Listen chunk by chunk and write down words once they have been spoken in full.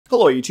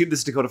Hello YouTube,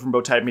 this is Dakota from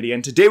Bowtied Media,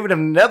 and today we have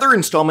another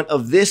installment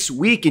of This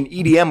Week in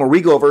EDM, where we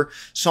go over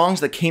songs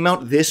that came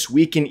out this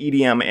week in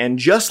EDM. And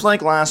just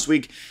like last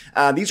week,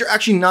 these are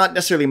actually not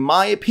necessarily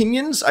my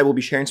opinions. I will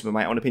be sharing some of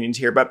my own opinions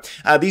here, but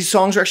these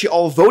songs are actually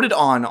all voted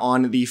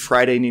on the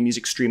Friday New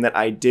Music stream that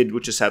I did,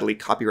 which is sadly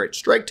copyright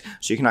striked,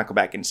 so you cannot go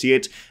back and see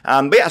it.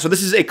 But yeah, so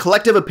this is a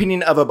collective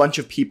opinion of a bunch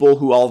of people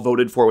who all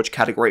voted for which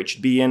category it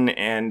should be in,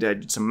 and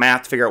did some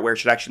math to figure out where it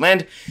should actually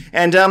land.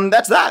 And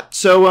that's that.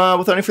 So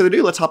without any further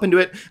ado, let's hop into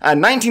it.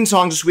 19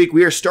 songs this week.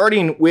 We are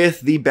starting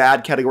with the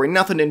bad category.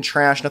 Nothing in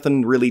trash,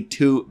 nothing really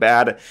too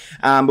bad.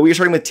 But we are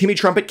starting with Timmy,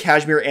 Trumpet,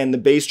 Kashmir, and the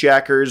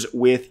Bassjackers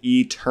with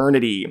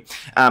Eternity.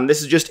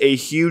 This is just a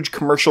huge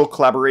commercial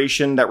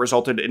collaboration that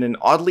resulted in an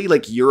oddly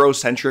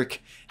Eurocentric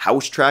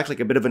house track, like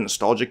a bit of a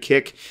nostalgia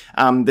kick.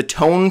 The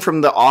tone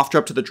from the off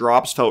drop to the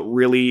drops felt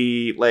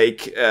really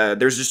like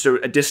there's just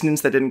a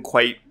dissonance that didn't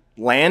quite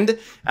land.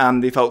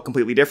 They felt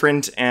completely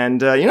different,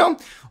 and you know,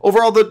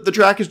 overall the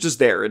track is just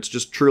there. It's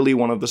just truly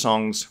one of the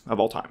songs of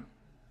all time.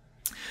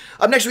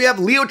 Up next we have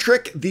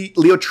Leotrix,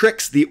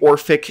 the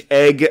Orphic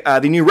Egg.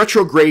 The new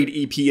Retrograde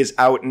EP is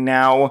out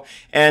now,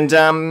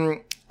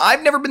 and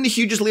I've never been the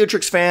hugest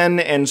Leotrix fan,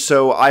 and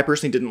so I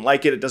personally didn't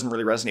like it. It doesn't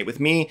really resonate with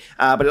me,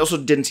 but it also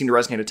didn't seem to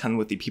resonate a ton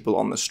with the people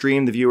on the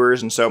stream, the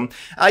viewers, and so,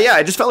 yeah,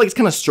 I just felt like it's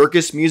kind of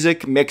circus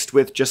music mixed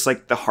with just,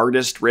 like, the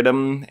hardest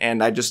rhythm,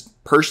 and I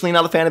just personally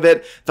not a fan of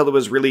it. Felt it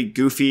was really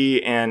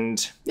goofy,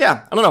 and,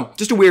 yeah, I don't know,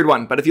 just a weird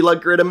one, but if you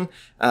like rhythm,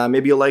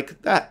 maybe you'll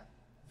like that.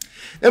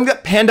 Then we've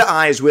got Panda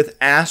Eyes with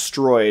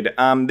Asteroid.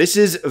 This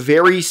is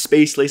very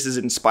Space Laces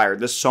inspired.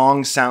 This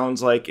song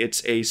sounds like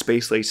it's a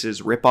Space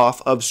Laces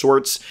ripoff of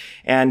sorts.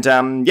 And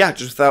yeah,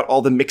 just without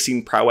all the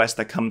mixing prowess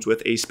that comes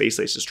with a Space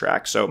Laces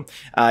track. So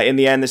in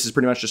the end, this is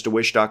pretty much just a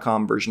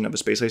Wish.com version of a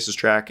Space Laces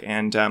track.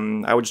 And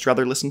I would just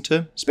rather listen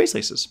to Space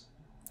Laces.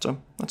 So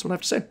that's what I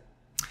have to say.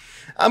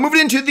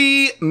 Moving into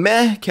the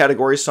meh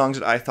category, songs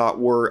that I thought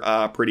were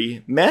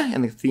pretty meh,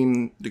 and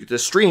the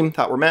stream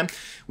thought were meh.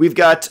 We've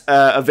got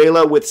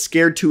Aviella with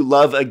Scared to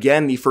Love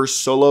Again, the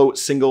first solo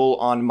single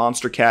on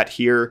Monster Cat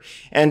here.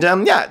 And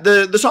yeah,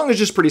 the song is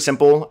just pretty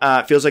simple.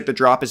 It feels like the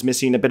drop is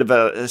missing a bit of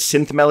a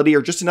synth melody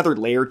or just another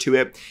layer to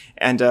it.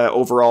 And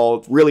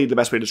overall, really the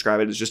best way to describe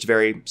it is just a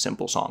very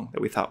simple song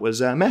that we thought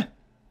was meh.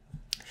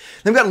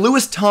 Then we've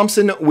got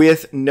Thompson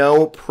with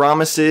No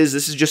Promises.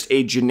 This is just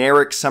a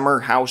generic summer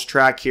house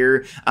track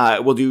here.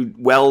 It will do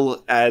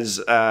well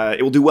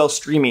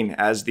streaming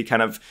as the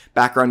kind of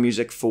background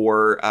music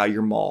for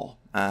your mall,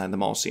 the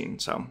mall scene.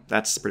 So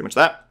that's pretty much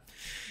that.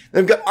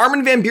 Then we've got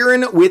Armin van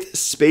Buuren with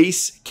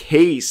Space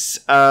Case.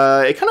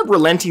 A kind of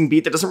relenting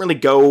beat that doesn't really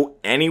go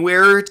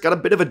anywhere. It's got a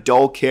bit of a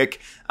dull kick.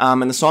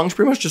 And the song's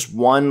pretty much just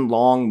one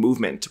long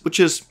movement, which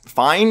is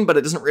fine, but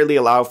it doesn't really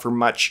allow for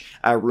much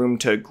room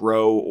to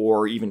grow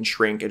or even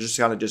shrink. It just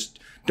kind of just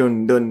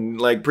dun,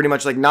 like pretty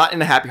much like not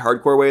in a happy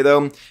hardcore way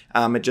though.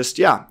 It just,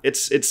 yeah,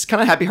 it's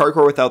kind of happy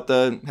hardcore without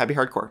the happy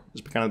hardcore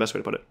is kind of the best way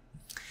to put it.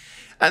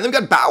 And then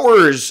we've got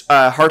Baauer's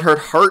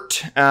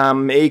Heart,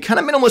 a kind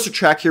of minimalistic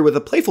track here with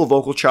a playful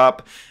vocal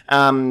chop.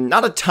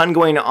 Not a ton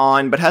going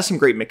on, but has some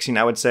great mixing,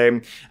 I would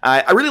say.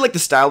 I really like the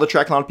style of the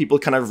track. A lot of people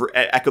kind of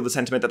echo the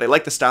sentiment that they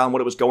like the style and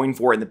what it was going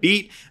for in the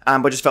beat,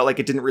 but just felt like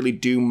it didn't really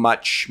do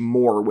much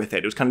more with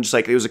it. It was kind of just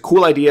like, it was a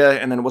cool idea,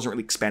 and then it wasn't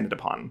really expanded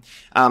upon.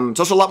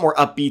 It's also a lot more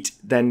upbeat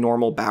than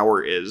normal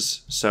Baauer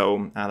is,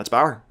 so that's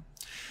Baauer.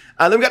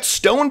 Then we got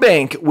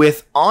Stonebank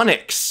with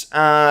Onyx.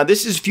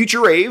 This is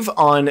Future Rave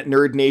on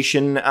Nerd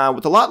Nation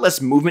with a lot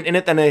less movement in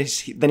it than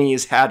he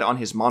has had on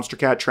his Monster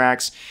Cat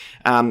tracks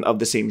of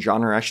the same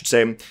genre, I should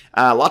say.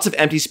 Lots of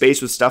empty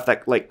space with stuff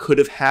that like could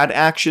have had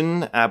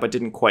action, but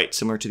didn't quite,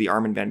 similar to the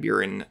Armin van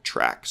Buuren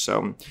track.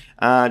 So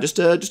just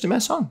a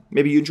mess song.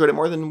 Maybe you enjoyed it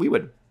more than we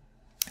would.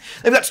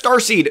 They've got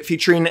Starseed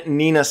featuring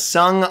Nina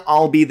Sung,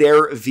 I'll Be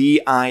There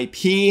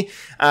VIP.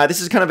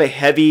 This is kind of a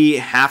heavy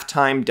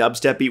halftime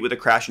dubstep beat with a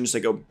crash and just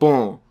like go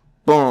boom,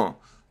 boom,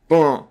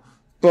 boom,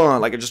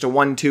 boom, like just a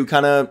 1-2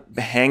 kind of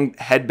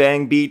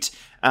headbang beat.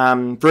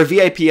 For a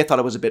VIP, I thought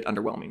it was a bit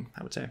underwhelming,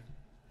 I would say.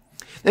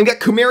 Then we've got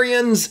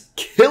Kumarion's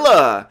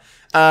Killa.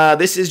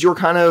 This is your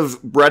kind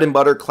of bread and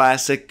butter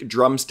classic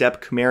drum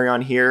step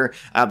Kumarion here.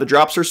 The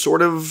drops are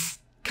sort of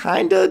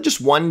kind of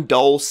just one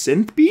dull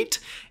synth beat,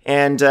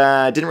 and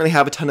didn't really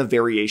have a ton of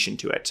variation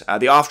to it.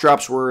 The off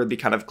drops were the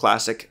kind of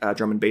classic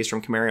drum and bass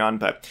from Kumarion,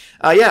 but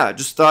yeah,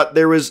 just thought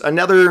there was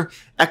another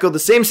echo, the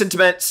same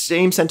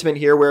sentiment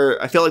here,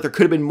 where I feel like there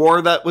could have been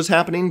more that was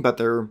happening, but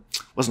there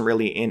wasn't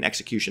really in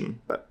execution.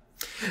 But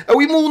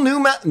we will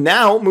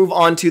now move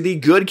on to the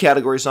good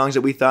category songs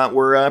that we thought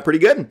were pretty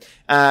good.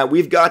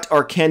 We've got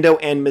Arcando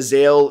and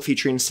Maazel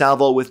featuring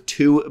Salvo with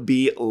To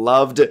Be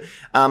Loved.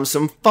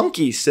 Some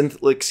funky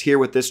synth licks here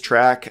with this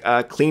track.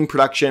 Clean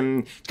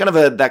production. It's kind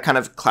of that kind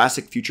of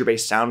classic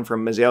future-based sound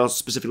from Maazel.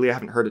 Specifically, I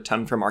haven't heard a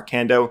ton from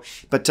Arcando.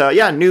 But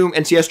yeah, new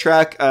NCS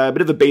track. A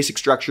bit of a basic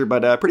structure,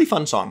 but a pretty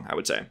fun song, I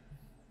would say.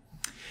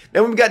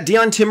 Then we've got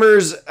Dion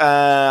Timmer's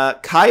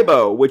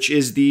Kibo, which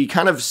is the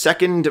kind of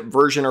second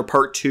version or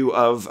part 2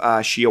 of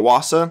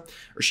Shiawase,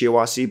 or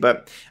Shiawase.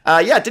 But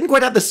yeah, it didn't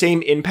quite have the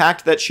same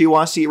impact that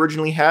Shiawase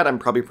originally had. I'm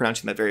probably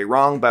pronouncing that very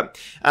wrong. But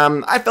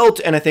I felt,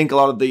 and I think a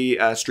lot of the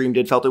stream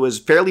did, felt it was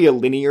fairly a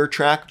linear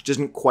track, which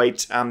doesn't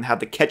quite have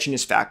the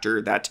catchiness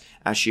factor that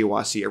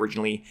Shiawase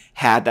originally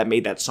had that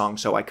made that song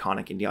so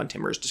iconic in Dion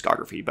Timmer's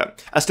discography.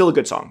 But still a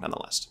good song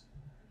nonetheless.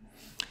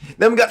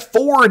 Then we got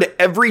Ford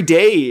Every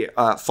Day,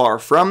 Far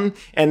From,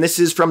 and this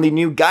is from the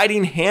new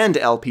Guiding Hand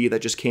LP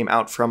that just came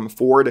out from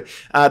Ford.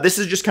 This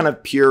is just kind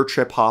of pure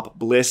trip-hop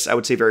bliss, I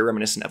would say very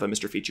reminiscent of a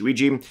Mr.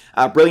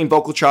 Fichuigi. Brilliant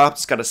vocal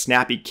chops, it's got a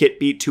snappy kit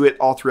beat to it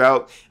all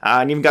throughout,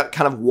 and even got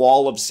kind of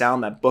wall of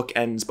sound that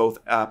bookends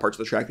both parts of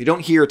the track. You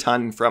don't hear a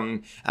ton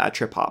from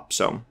trip-hop,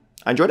 so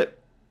I enjoyed it.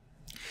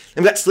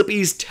 Then we've got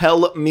Slippy's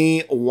Tell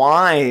Me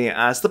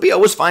Why. Slippy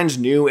always finds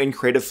new and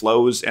creative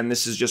flows, and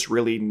this is just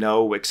really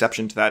no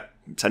exception to that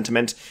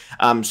sentiment.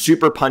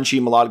 Super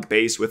punchy melodic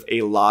bass with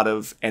a lot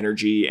of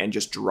energy and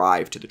just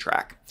drive to the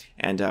track.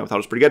 And I thought it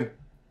was pretty good.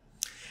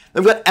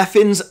 Then we've got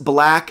Effin's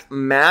Black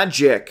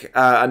Magic,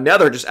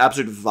 another just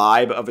absolute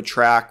vibe of a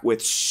track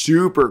with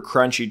super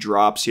crunchy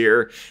drops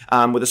here,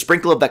 with a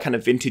sprinkle of that kind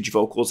of vintage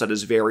vocals that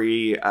is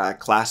very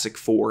classic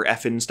for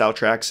Effin style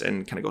tracks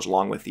and kind of goes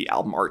along with the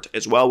album art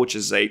as well, which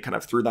is a kind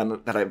of through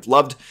that I've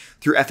loved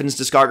through Effin's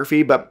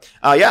discography. But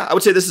yeah, I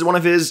would say this is one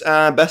of his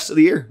best of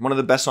the year, one of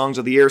the best songs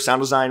of the year.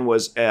 Sound design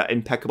was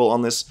impeccable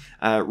on this.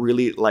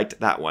 Really liked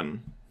that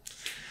one.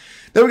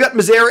 Then we got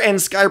Maazel and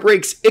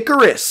Skybreak's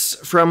Icarus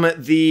from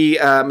the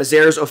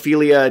Maazel's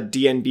Ophelia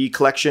DNB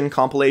collection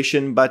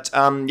compilation. But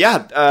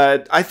yeah,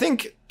 I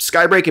think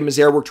Skybreak and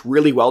Maazel worked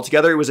really well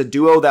together. It was a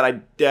duo that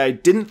I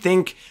didn't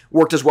think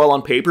worked as well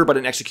on paper, but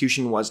in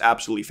execution was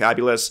absolutely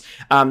fabulous.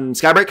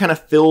 Skybreak kind of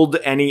filled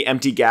any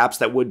empty gaps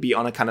that would be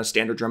on a kind of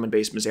standard drum and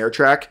bass Maazel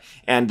track,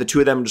 and the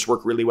two of them just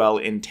work really well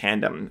in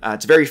tandem.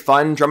 It's a very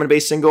fun drum and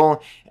bass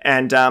single,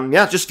 and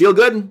yeah, just feel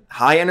good,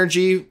 high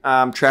energy.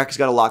 Track has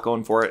got a lot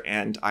going for it,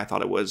 and I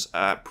thought it was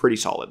pretty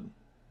solid.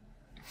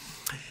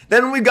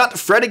 Then we've got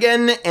Fred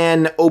Again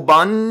and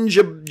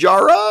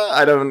Obanjara.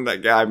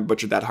 I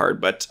butchered that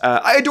hard, but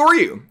I Adore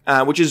You,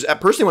 which is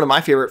personally one of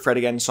my favorite Fred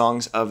Again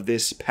songs of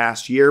this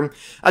past year.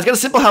 It's got a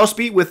simple house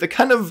beat with a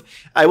kind of,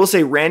 I will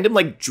say, random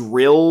like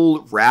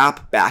drill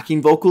rap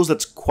backing vocals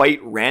that's quite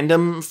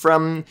random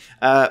from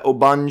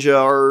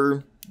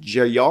Obanjar.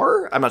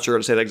 Jayar? I'm not sure how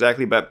to say that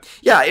exactly, but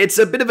yeah, it's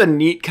a bit of a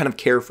neat kind of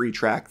carefree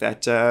track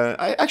that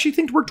I actually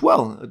think worked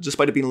well,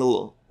 despite it being a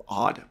little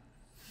odd.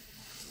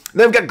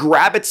 Then we've got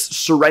Grabbit's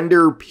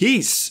Surrender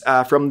Peace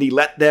from the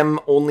Let Them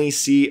Only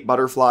See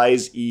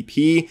Butterflies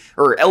EP,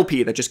 or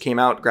LP that just came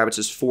out,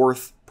 Grabbit's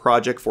fourth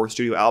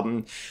studio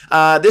album.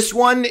 This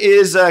one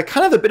is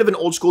kind of a bit of an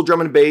old school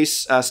drum and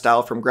bass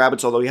style from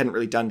Grabbit's, although he hadn't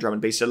really done drum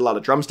and bass. He had a lot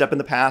of drum step in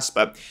the past,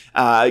 but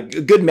a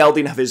good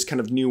melding of his kind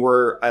of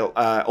newer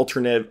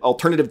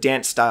alternative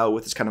dance style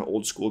with this kind of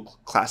old school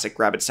classic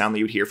Grabbit sound that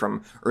you would hear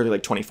from early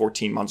like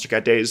 2014 Monster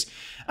Cat days.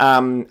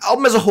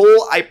 Album as a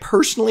whole, I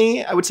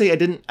would say I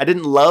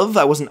didn't love.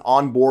 I wasn't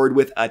on board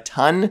with a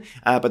ton,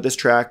 but this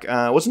track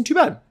wasn't too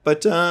bad,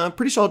 but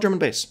pretty solid drum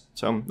and bass.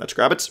 So that's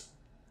Grabbit's.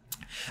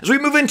 As we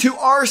move into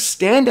our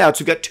standouts,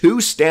 we've got two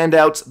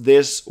standouts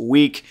this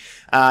week.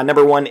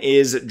 Number one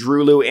is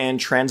DROELOE and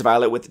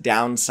Transviolet with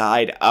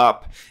Downside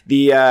Up.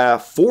 The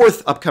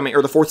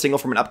fourth single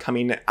from an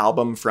upcoming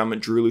album from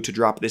DROELOE to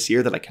drop this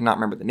year that I cannot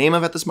remember the name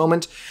of at this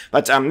moment.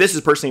 But this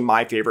is personally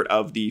my favorite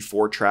of the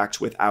 4 tracks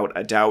without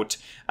a doubt.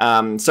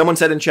 Someone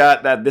said in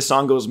chat that this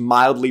song goes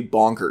mildly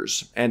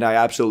bonkers, and I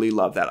absolutely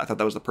love that. I thought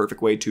that was the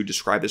perfect way to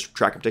describe this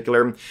track in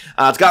particular.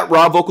 It's got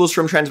raw vocals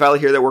from Transviolet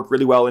here that work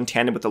really well in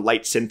tandem with the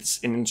light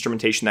synths and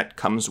instrumentation that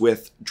comes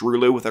with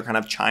DROELOE, with their kind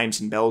of chimes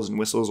and bells and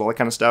whistles, all that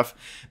kind of stuff.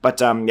 But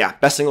yeah,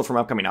 best single from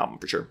upcoming album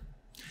for sure.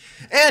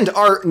 And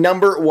our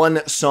number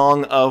one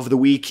song of the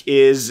week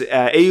is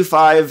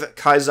Au5,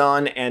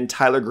 Kaizon, and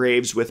Tyler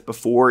Graves with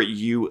Before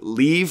You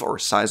Leave, or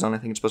Saizon, I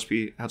think it's supposed to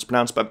be how it's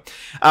pronounced. But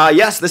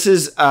yes, this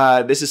is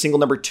single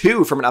number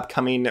 2 from an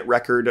upcoming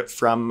record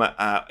from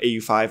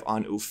Au5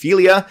 on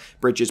Ophelia,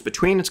 Bridges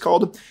Between it's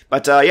called.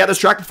 But yeah, this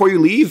track Before You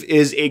Leave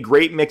is a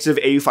great mix of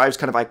Au5's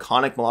kind of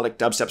iconic melodic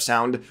dubstep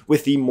sound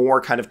with the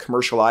more kind of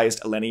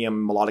commercialized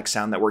Elenium melodic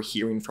sound that we're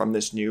hearing from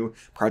this new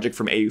project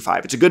from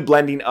Au5. It's a good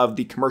blending of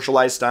the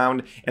commercialized sound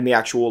and the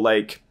actual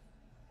like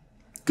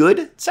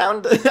good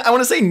sound. I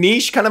want to say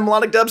niche kind of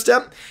melodic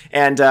dubstep.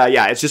 And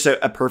yeah, it's just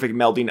a perfect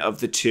melding of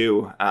the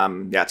two.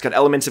 Yeah, it's got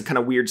elements of kind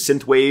of weird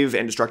synthwave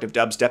and destructive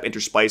dubstep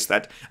interspiced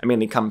that I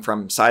mainly come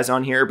from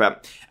Saizon here.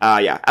 But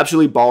yeah,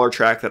 absolutely baller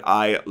track that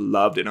I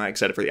loved and I'm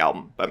excited for the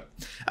album. But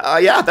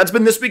yeah, that's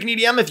been This Week in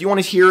EDM. If you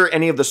want to hear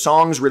any of the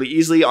songs really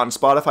easily on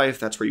Spotify, if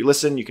that's where you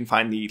listen, you can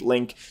find the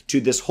link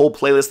to this whole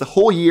playlist, the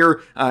whole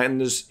year, in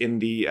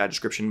the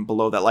description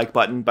below that like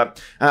button.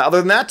 But other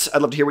than that,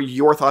 I'd love to hear what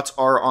your thoughts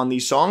are on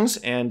these songs.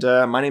 And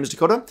my name is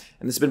Dakota,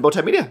 and this has been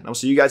Bowtied Media. And I'll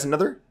see you guys in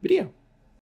another video.